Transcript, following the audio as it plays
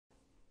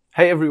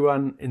Hey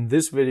everyone, in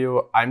this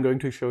video I'm going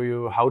to show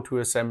you how to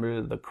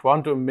assemble the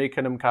Quantum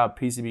Mecanum Car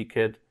PCB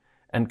Kit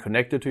and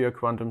connect it to your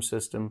Quantum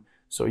system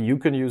so you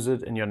can use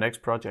it in your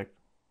next project.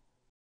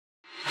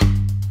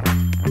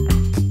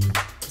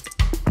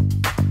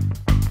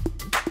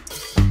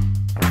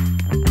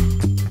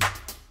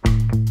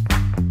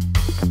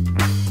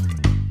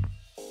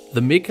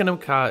 The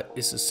Mecanum Car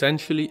is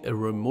essentially a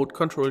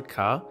remote-controlled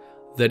car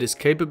that is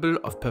capable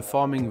of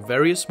performing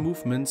various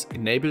movements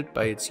enabled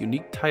by its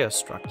unique tire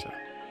structure.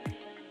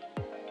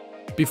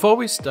 Before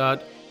we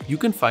start, you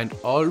can find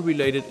all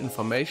related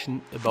information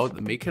about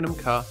the Mecanum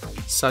Car,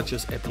 such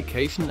as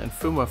application and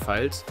firmware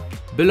files,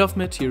 bill of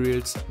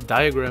materials,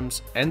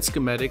 diagrams and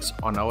schematics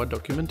on our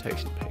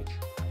documentation page.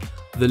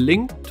 The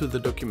link to the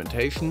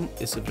documentation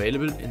is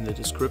available in the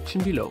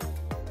description below.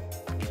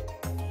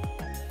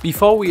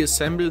 Before we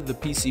assemble the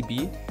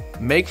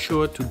PCB, make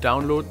sure to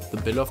download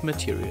the bill of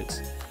materials.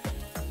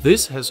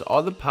 This has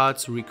all the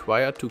parts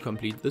required to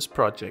complete this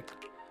project.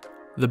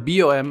 The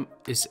BOM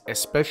is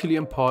especially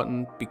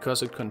important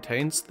because it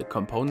contains the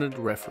component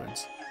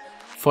reference.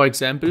 For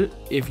example,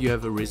 if you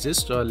have a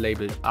resistor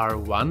labeled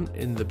R1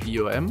 in the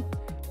BOM,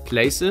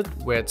 place it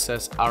where it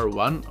says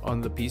R1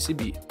 on the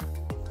PCB.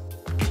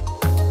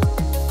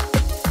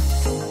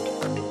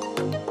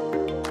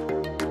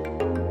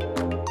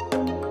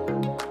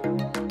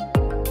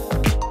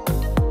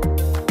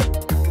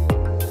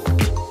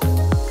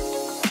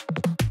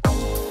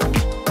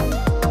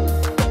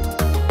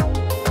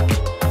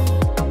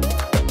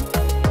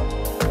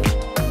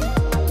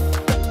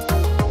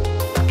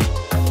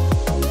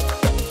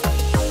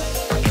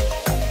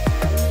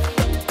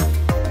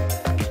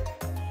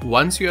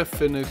 Once you have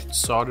finished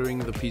soldering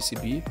the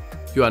PCB,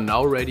 you are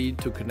now ready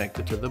to connect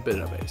it to the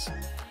builder base.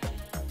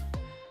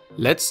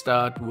 Let's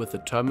start with the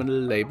terminal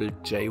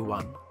labeled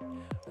J1.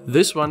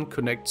 This one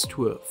connects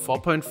to a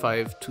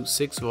 4.5 to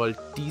 6 volt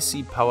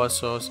DC power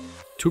source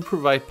to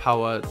provide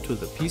power to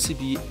the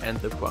PCB and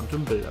the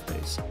Quantum builder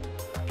base.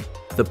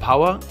 The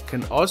power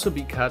can also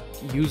be cut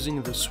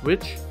using the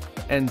switch,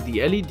 and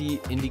the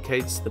LED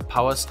indicates the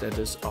power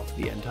status of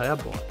the entire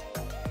board.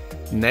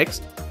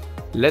 Next,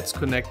 let's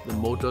connect the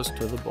motors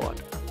to the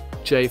board.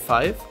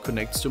 J5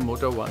 connects to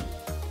motor 1,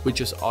 which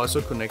is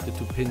also connected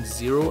to pins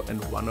 0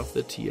 and 1 of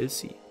the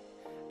TLC.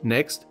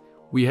 Next,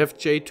 we have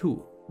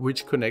J2,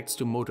 which connects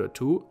to motor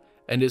 2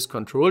 and is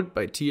controlled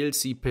by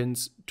TLC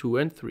pins 2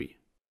 and 3.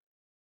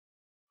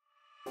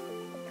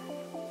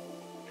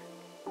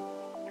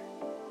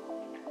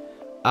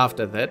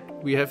 After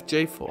that, we have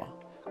J4,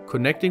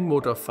 connecting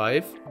motor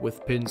 5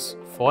 with pins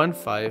 4 and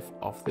 5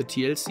 of the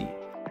TLC.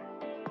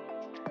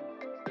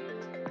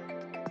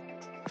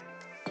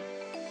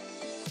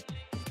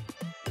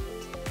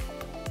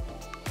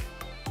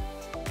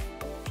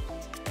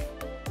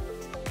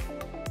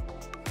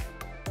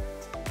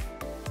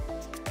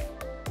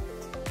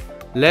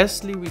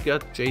 Lastly, we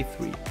got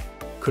J3,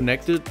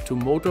 connected to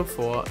motor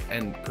 4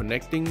 and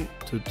connecting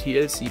to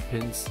TLC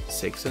pins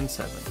 6 and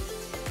 7.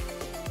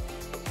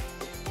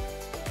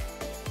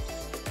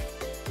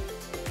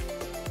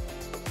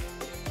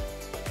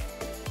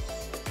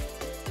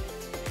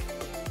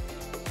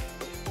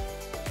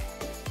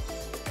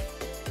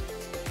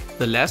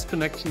 The last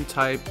connection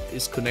type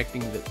is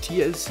connecting the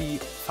TLC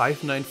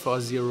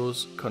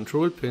 5940's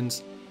control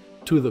pins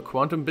to the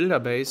Quantum builder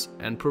base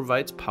and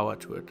provides power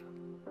to it.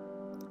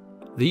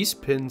 These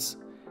pins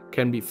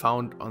can be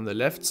found on the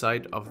left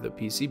side of the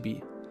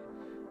PCB.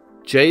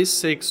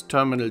 J6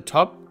 terminal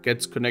top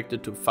gets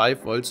connected to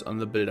 5 volts on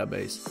the builder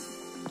base.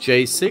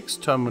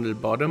 J6 terminal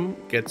bottom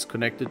gets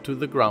connected to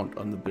the ground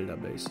on the builder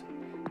base.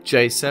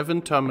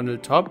 J7 terminal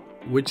top,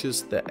 which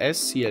is the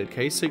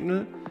SCLK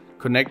signal,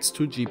 connects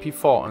to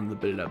GP4 on the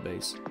builder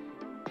base.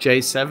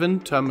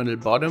 J7 terminal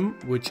bottom,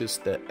 which is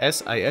the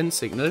SIN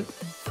signal,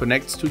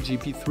 connects to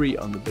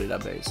GP3 on the builder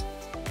base.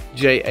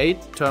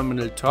 J8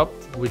 terminal top,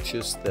 which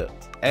is the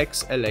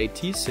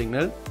XLAT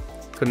signal,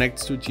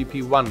 connects to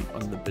GP1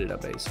 on the builder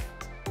base.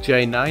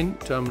 J9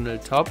 terminal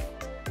top,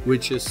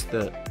 which is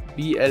the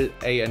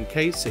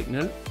BLANK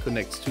signal,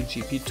 connects to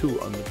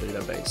GP2 on the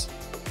builder base.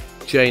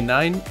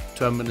 J9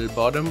 terminal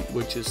bottom,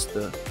 which is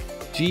the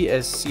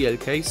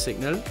GSCLK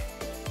signal,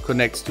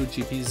 connects to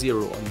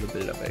GP0 on the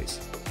builder base.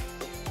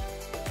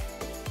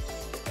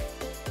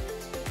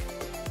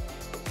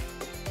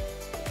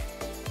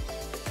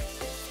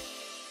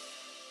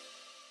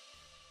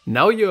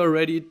 Now you are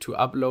ready to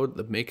upload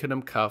the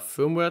Mecanum Car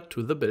firmware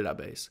to the builder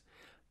base.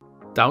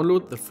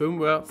 Download the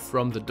firmware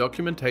from the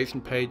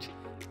documentation page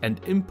and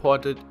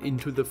import it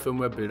into the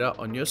firmware builder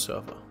on your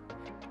server.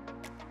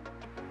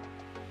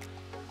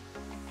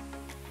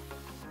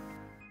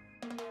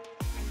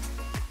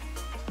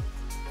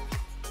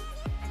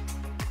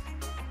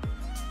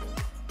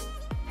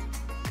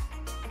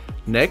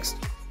 Next,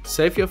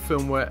 save your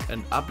firmware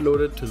and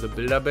upload it to the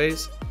builder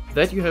base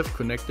that you have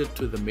connected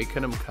to the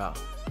Mecanum Car.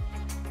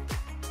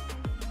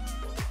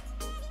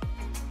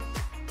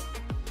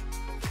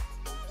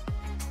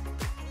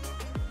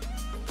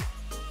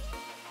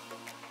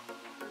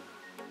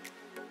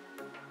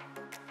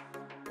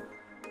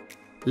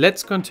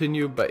 Let's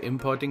continue by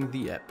importing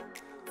the app.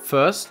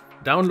 First,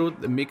 download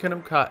the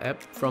Mecanum Car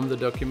app from the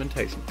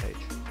documentation page.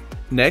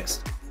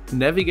 Next,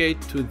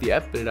 navigate to the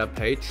app builder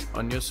page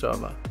on your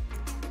server.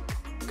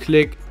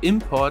 Click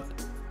Import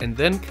and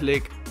then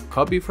click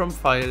Copy from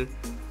File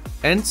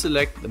and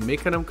select the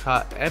Mecanum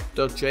Car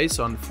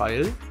app.json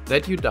file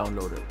that you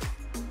downloaded.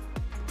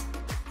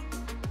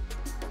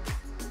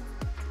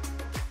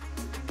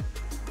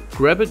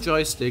 Grab a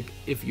joystick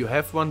if you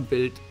have one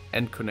built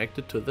and connect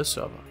it to the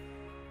server.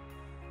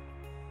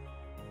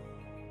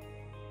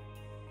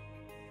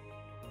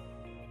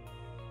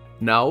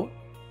 Now,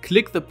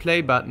 click the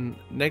play button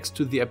next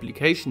to the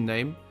application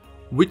name,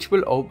 which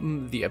will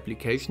open the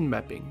application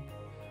mapping.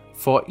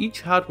 For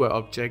each hardware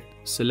object,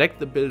 select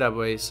the builder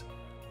base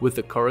with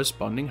the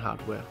corresponding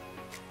hardware.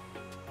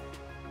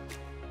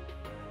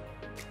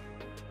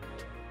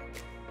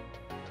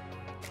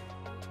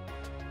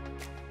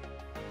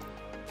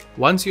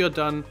 Once you're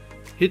done,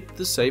 hit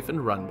the Save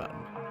and Run button.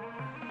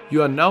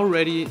 You are now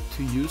ready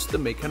to use the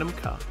Mecanum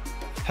Car.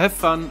 Have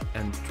fun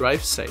and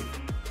drive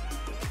safe.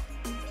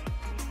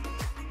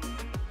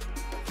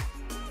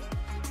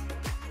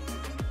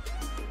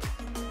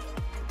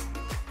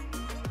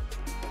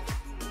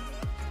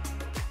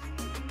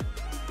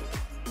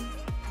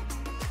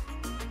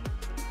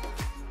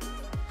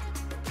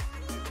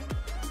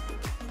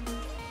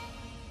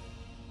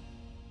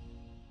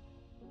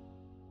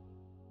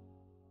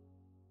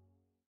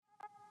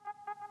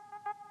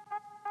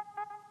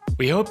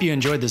 We hope you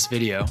enjoyed this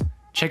video.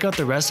 Check out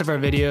the rest of our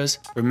videos,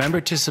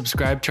 remember to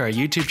subscribe to our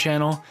YouTube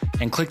channel,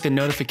 and click the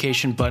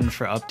notification button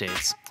for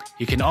updates.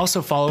 You can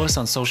also follow us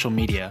on social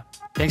media.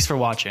 Thanks for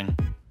watching.